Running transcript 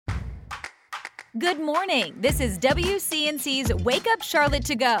Good morning. This is WCNC's Wake Up Charlotte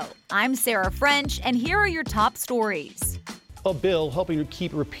to Go. I'm Sarah French, and here are your top stories. A bill helping to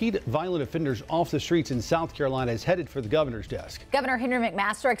keep repeat violent offenders off the streets in South Carolina is headed for the governor's desk. Governor Henry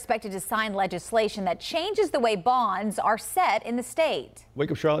McMaster expected to sign legislation that changes the way bonds are set in the state.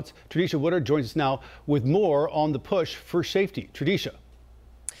 Wake Up Charlotte's Tradisha Woodard joins us now with more on the push for safety. Tradisha.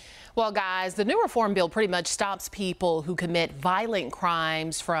 Well, guys, the new reform bill pretty much stops people who commit violent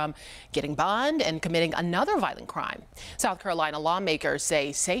crimes from getting bond and committing another violent crime. South Carolina lawmakers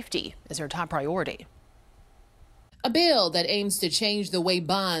say safety is their top priority. A bill that aims to change the way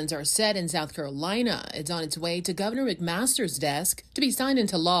bonds are set in South Carolina. It's on its way to Governor McMaster's desk to be signed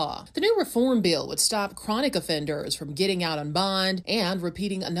into law. The new reform bill would stop chronic offenders from getting out on bond and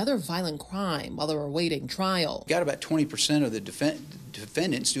repeating another violent crime while they're awaiting trial. Got about 20% of the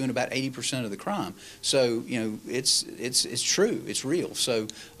defendants doing about 80% of the crime. So, it's true, it's real. So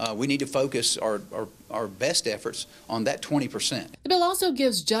we need to focus our best efforts on that 20%. The bill also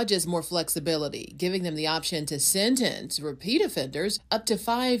gives judges more flexibility, giving them the option to sentence repeat offenders up to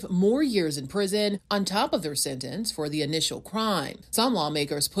 5 more years in prison on top of their sentence for the initial crime. Some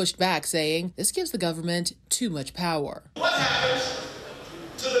lawmakers pushed back, saying this gives the government too much power. What happens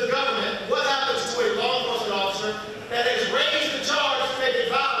to the government? What happens to a law enforcement officer that has raised the charge to make it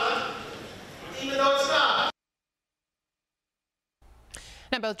violent, even though it's not?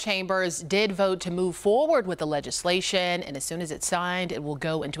 Now, both chambers did vote to move forward with the legislation, and as soon as it's signed, it will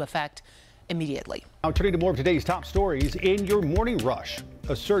go into effect immediately. Now turning to more of today's top stories in your morning rush.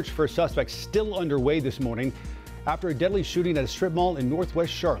 A search for a suspect still underway this morning after a deadly shooting at a strip mall in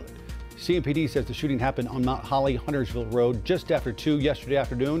northwest Charlotte. CMPD says the shooting happened on Mount Holly, Huntersville Road just after 2 yesterday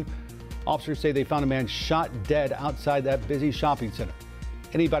afternoon. Officers say they found a man shot dead outside that busy shopping center.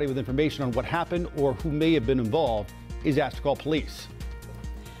 Anybody with information on what happened or who may have been involved is asked to call police.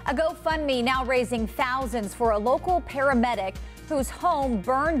 A GoFundMe now raising thousands for a local paramedic whose home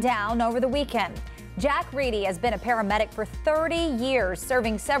burned down over the weekend. Jack Reedy has been a paramedic for 30 years,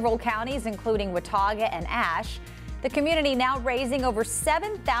 serving several counties, including Watauga and Ashe. The community now raising over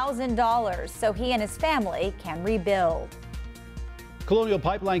 $7,000 so he and his family can rebuild. Colonial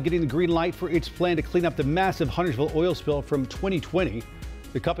Pipeline getting the green light for its plan to clean up the massive Huntersville oil spill from 2020.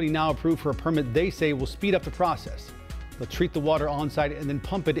 The company now approved for a permit they say will speed up the process. They'll treat the water on site and then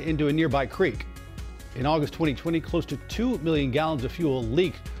pump it into a nearby creek. In August 2020, close to 2 million gallons of fuel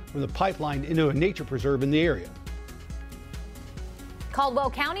leaked from the pipeline into a nature preserve in the area.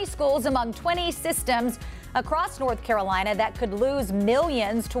 Caldwell County schools among 20 systems across North Carolina that could lose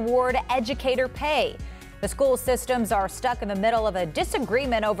millions toward educator pay. The school systems are stuck in the middle of a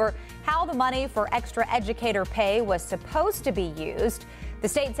disagreement over how the money for extra educator pay was supposed to be used. The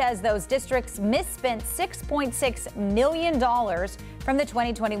state says those districts misspent $6.6 million from the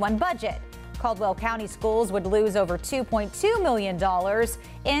 2021 budget. Caldwell County schools would lose over $2.2 million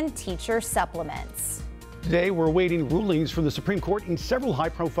in teacher supplements. Today, we're awaiting rulings from the Supreme Court in several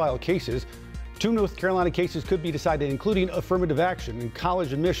high-profile cases. 2 North Carolina cases could be decided, including affirmative action and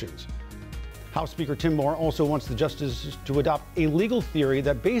college admissions. House Speaker Tim Moore also wants the justices to adopt a legal theory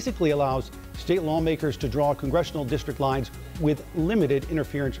that basically allows state lawmakers to draw congressional district lines with limited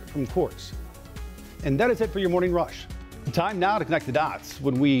interference from courts. And that is it for your morning rush. Time now to connect the dots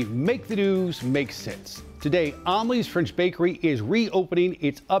when we make the news make sense. Today, Omley's French Bakery is reopening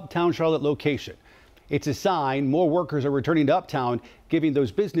its Uptown Charlotte location. It's a sign more workers are returning to Uptown, giving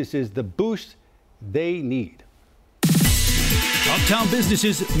those businesses the boost they need. Uptown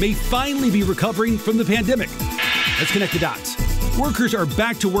businesses may finally be recovering from the pandemic. Let's connect the dots. Workers are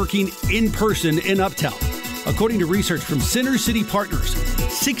back to working in person in Uptown. According to research from Center City Partners,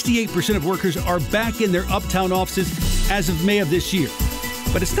 68% of workers are back in their Uptown offices as of May of this year.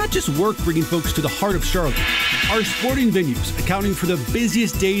 But it's not just work bringing folks to the heart of Charlotte. Our sporting venues accounting for the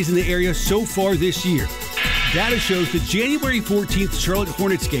busiest days in the area so far this year. Data shows the January 14th Charlotte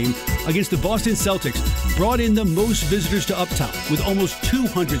Hornets game against the Boston Celtics brought in the most visitors to Uptown with almost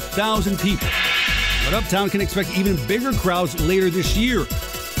 200,000 people. But Uptown can expect even bigger crowds later this year.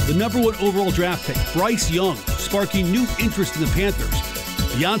 The #1 overall draft pick, Bryce Young, sparking new interest in the Panthers.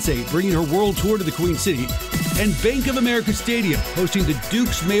 Beyonce bringing her world tour to the Queen City. And Bank of America Stadium hosting the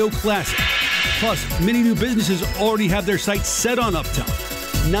Duke's Mayo Classic. Plus, many new businesses already have their sights set on Uptown.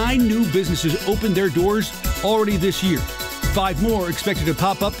 9 new businesses opened their doors already this year. 5 more expected to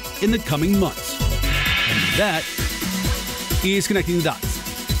pop up in the coming months. And that is Connecting the Dots.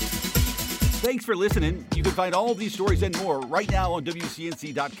 Thanks for listening. You can find all of these stories and more right now on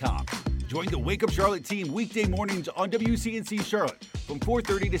WCNC.com. Join the Wake Up Charlotte team weekday mornings on WCNC Charlotte from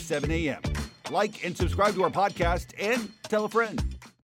 4:30 to 7 a.m. Like and subscribe to our podcast and tell a friend.